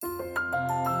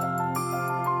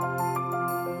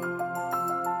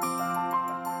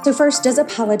So first, does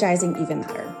apologizing even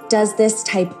matter? Does this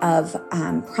type of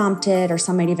prompted, or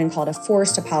some might even call it a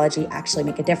forced apology, actually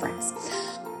make a difference?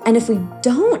 And if we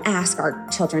don't ask our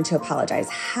children to apologize,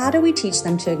 how do we teach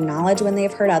them to acknowledge when they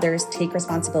have hurt others, take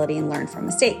responsibility, and learn from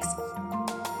mistakes?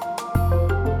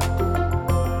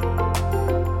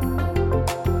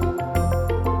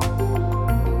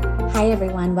 Hi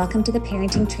everyone, welcome to the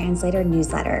Parenting Translator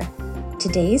newsletter.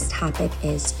 Today's topic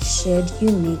is, should you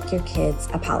make your kids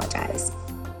apologize?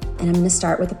 And I'm going to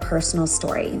start with a personal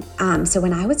story. So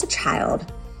when I was a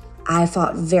child, I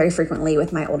fought very frequently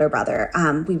with my older brother.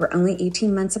 We were only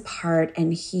 18 months apart,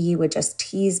 and he would just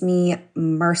tease me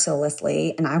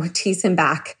mercilessly, and I would tease him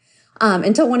back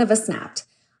until one of us snapped.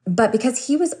 But because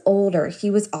he was older, he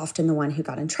was often the one who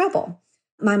got in trouble.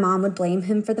 My mom would blame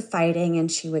him for the fighting,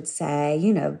 and she would say,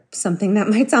 something that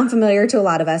might sound familiar to a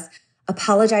lot of us,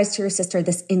 apologize to your sister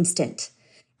this instant.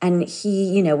 And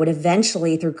he, would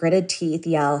eventually, through gritted teeth,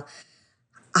 yell,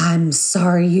 "I'm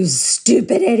sorry, you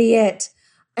stupid idiot."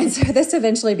 And so this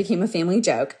eventually became a family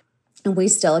joke. And we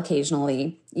still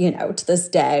occasionally, to this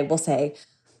day, will say,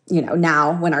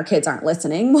 now when our kids aren't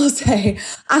listening, we'll say,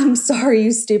 "I'm sorry,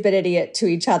 you stupid idiot," to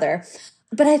each other.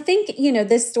 But I think,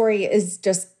 this story is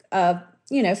just a,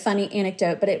 funny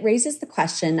anecdote, but it raises the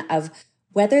question of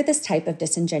whether this type of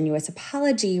disingenuous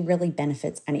apology really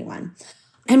benefits anyone.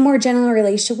 And more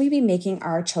generally, should we be making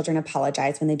our children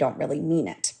apologize when they don't really mean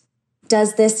it?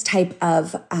 Does this type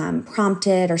of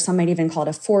prompted, or some might even call it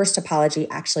a forced apology,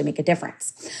 actually make a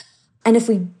difference? And if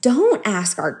we don't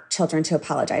ask our children to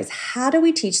apologize, how do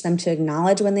we teach them to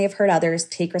acknowledge when they have hurt others,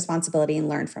 take responsibility, and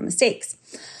learn from mistakes?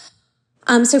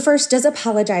 So first, does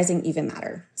apologizing even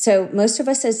matter? So most of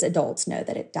us as adults know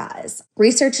that it does.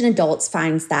 Research in adults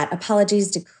finds that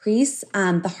apologies decrease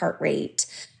the heart rate,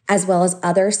 as well as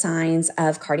other signs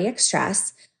of cardiac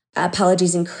stress.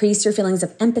 Apologies increase your feelings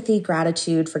of empathy,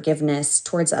 gratitude, forgiveness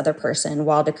towards the other person,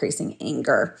 while decreasing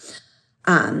anger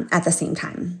at the same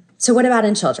time. So what about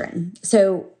in children?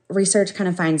 So research kind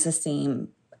of finds the same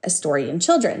story in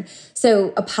children.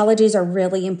 So apologies are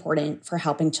really important for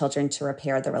helping children to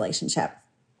repair the relationship.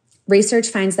 Research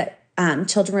finds that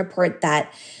children report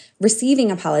that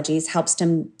receiving apologies helps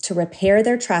them to repair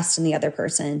their trust in the other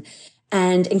person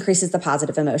and increases the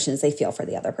positive emotions they feel for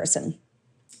the other person.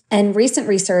 And recent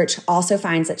research also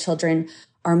finds that children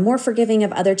are more forgiving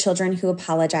of other children who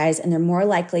apologize, and they're more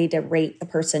likely to rate the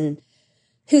person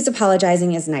who's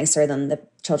apologizing as nicer than the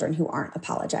children who aren't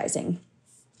apologizing.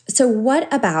 So what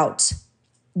about,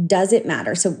 does it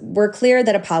matter? So we're clear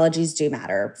that apologies do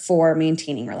matter for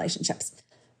maintaining relationships,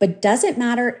 but does it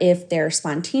matter if they're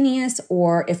spontaneous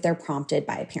or if they're prompted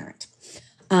by a parent?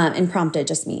 And prompted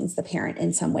just means the parent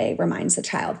in some way reminds the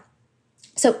child.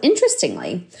 So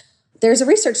interestingly, there's a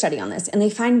research study on this, and they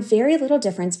find very little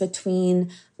difference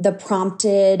between the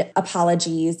prompted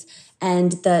apologies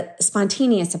and the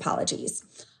spontaneous apologies.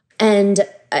 And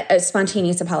a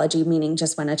spontaneous apology meaning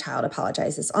just when a child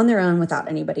apologizes on their own without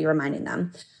anybody reminding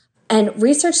them. And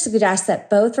research suggests that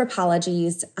both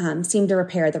apologies seem to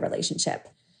repair the relationship,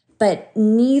 but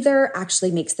neither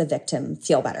actually makes the victim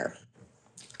feel better.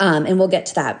 And we'll get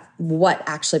to that, what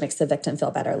actually makes the victim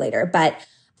feel better later. But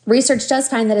research does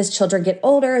find that as children get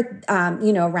older,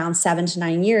 around 7 to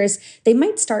 9 years, they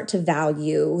might start to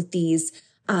value these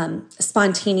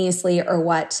spontaneously, or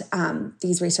what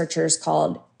these researchers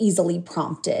called easily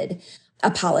prompted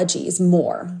apologies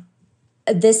more.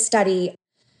 This study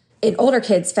in older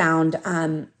kids found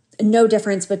no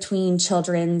difference between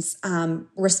children's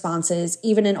responses,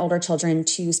 even in older children,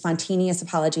 to spontaneous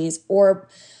apologies or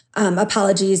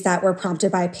apologies that were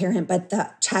prompted by a parent, but the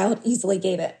child easily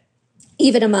gave it,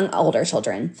 even among older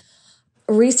children.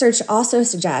 Research also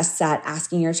suggests that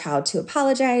asking your child to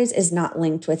apologize is not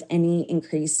linked with any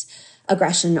increased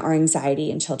aggression or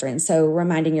anxiety in children. So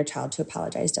reminding your child to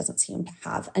apologize doesn't seem to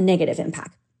have a negative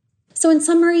impact. So in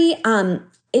summary,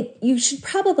 you should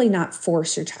probably not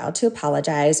force your child to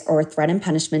apologize or threaten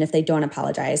punishment if they don't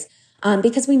apologize,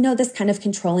 because we know this kind of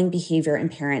controlling behavior in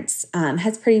parents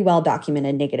has pretty well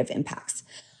documented negative impacts.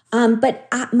 But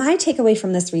my takeaway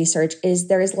from this research is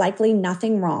there is likely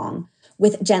nothing wrong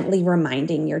with gently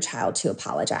reminding your child to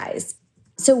apologize.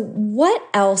 So what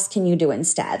else can you do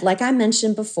instead? Like I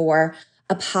mentioned before,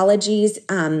 apologies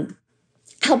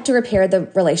help to repair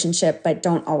the relationship, but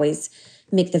don't always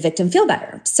make the victim feel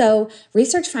better. So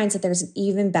research finds that there's an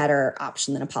even better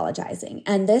option than apologizing.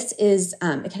 And this is,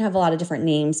 it can have a lot of different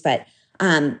names, but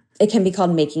it can be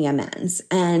called making amends.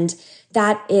 And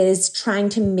that is trying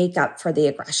to make up for the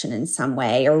aggression in some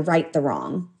way or right the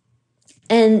wrong.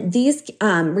 And these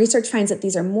research finds that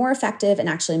these are more effective in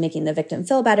actually making the victim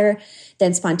feel better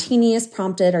than spontaneous,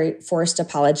 prompted, or forced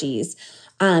apologies.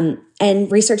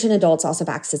 And research in adults also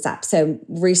backs this up. So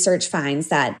research finds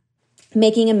that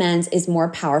making amends is more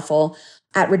powerful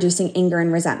at reducing anger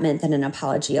and resentment than an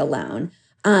apology alone.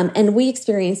 And we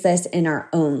experience this in our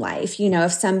own life.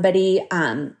 If somebody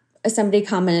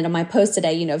commented on my post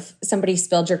today, if somebody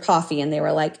spilled your coffee and they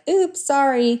were like, oops,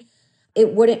 sorry,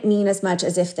 it wouldn't mean as much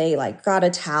as if they got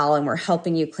a towel and were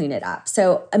helping you clean it up.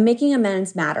 So making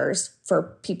amends matters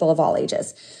for people of all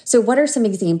ages. So what are some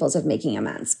examples of making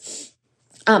amends?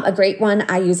 A great one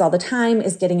I use all the time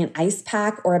is getting an ice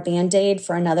pack or a Band-Aid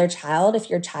for another child. If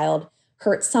your child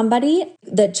hurt somebody,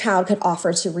 the child could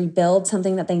offer to rebuild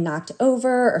something that they knocked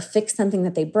over or fix something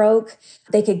that they broke.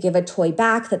 They could give a toy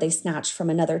back that they snatched from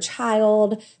another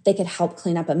child. They could help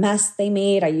clean up a mess they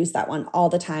made. I use that one all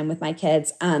the time with my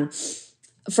kids.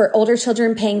 For older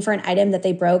children, paying for an item that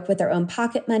they broke with their own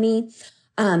pocket money.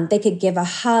 They could give a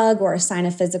hug or a sign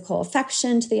of physical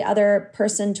affection to the other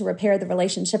person to repair the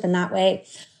relationship in that way.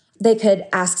 They could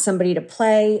ask somebody to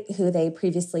play who they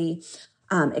previously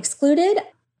excluded.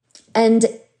 And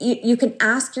you can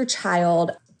ask your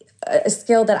child, a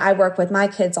skill that I work with my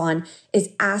kids on is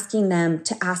asking them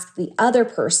to ask the other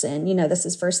person, this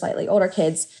is for slightly older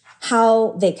kids,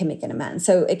 how they can make an amends.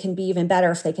 So it can be even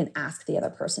better if they can ask the other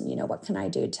person, what can I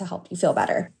do to help you feel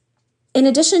better? In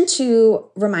addition to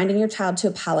reminding your child to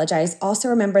apologize, also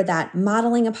remember that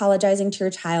modeling apologizing to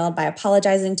your child by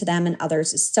apologizing to them and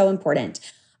others is so important.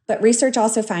 But research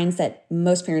also finds that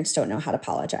most parents don't know how to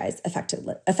apologize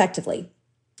effectively.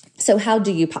 So how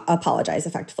do you apologize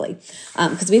effectively?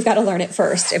 Because we've got to learn it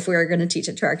first if we're going to teach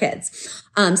it to our kids.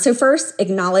 So first,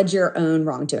 acknowledge your own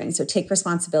wrongdoing. So take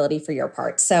responsibility for your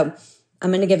part. So I'm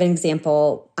going to give an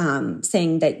example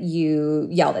saying that you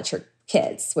yelled at your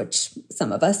kids, which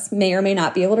some of us may or may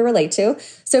not be able to relate to.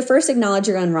 So first, acknowledge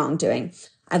your own wrongdoing.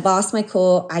 I lost my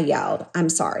cool. I yelled. I'm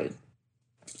sorry.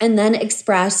 And then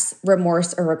express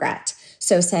remorse or regret.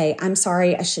 So say, I'm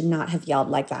sorry. I should not have yelled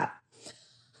like that.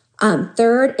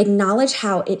 Third, acknowledge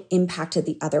how it impacted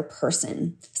the other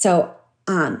person. So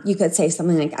you could say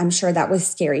something like, I'm sure that was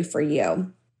scary for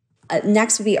you.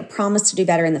 Next would be a promise to do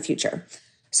better in the future.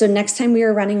 So next time we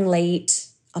are running late,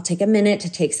 I'll take a minute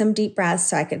to take some deep breaths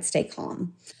so I could stay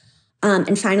calm.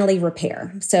 And finally,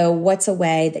 repair. So what's a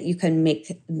way that you can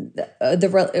make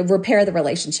repair the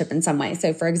relationship in some way?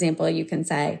 So for example, you can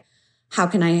say, how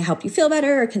can I help you feel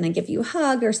better? Or can I give you a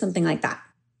hug or something like that?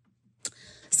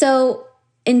 So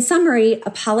in summary,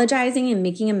 apologizing and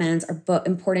making amends are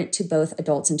important to both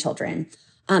adults and children.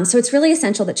 So it's really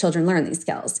essential that children learn these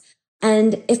skills.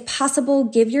 And if possible,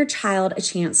 give your child a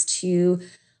chance to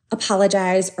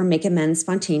apologize or make amends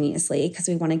spontaneously because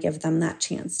we want to give them that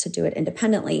chance to do it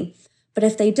independently. But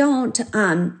if they don't,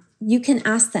 you can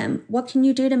ask them, what can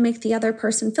you do to make the other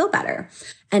person feel better?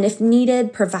 And if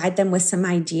needed, provide them with some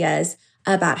ideas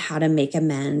about how to make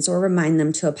amends or remind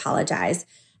them to apologize.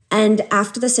 And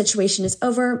after the situation is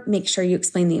over, make sure you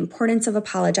explain the importance of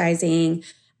apologizing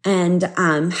and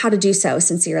how to do so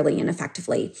sincerely and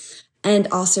effectively. And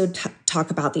also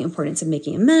talk about the importance of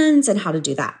making amends and how to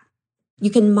do that. You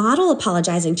can model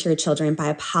apologizing to your children by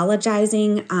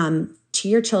apologizing to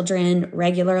your children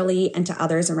regularly and to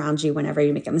others around you whenever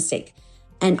you make a mistake.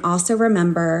 And also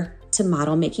remember to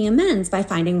model making amends by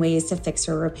finding ways to fix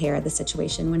or repair the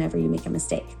situation whenever you make a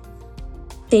mistake.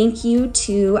 Thank you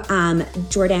to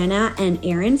Jordana and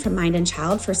Aaron from Mind and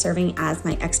Child for serving as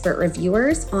my expert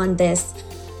reviewers on this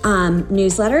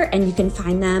newsletter. And you can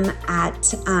find them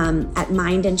at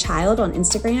Mind and Child on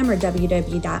Instagram or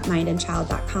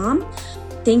www.mindandchild.com.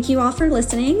 Thank you all for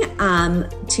listening.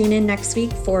 Tune in next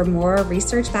week for more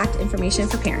research-backed information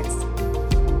for parents.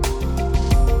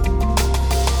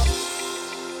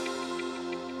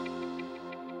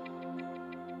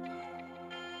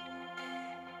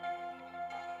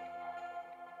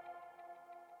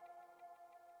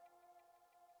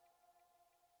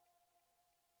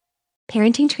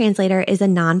 Parenting Translator is a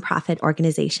nonprofit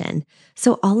organization,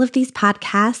 so all of these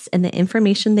podcasts and the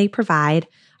information they provide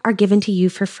are given to you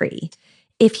for free.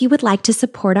 If you would like to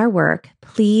support our work,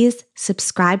 please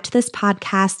subscribe to this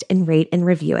podcast and rate and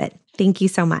review it. Thank you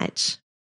so much.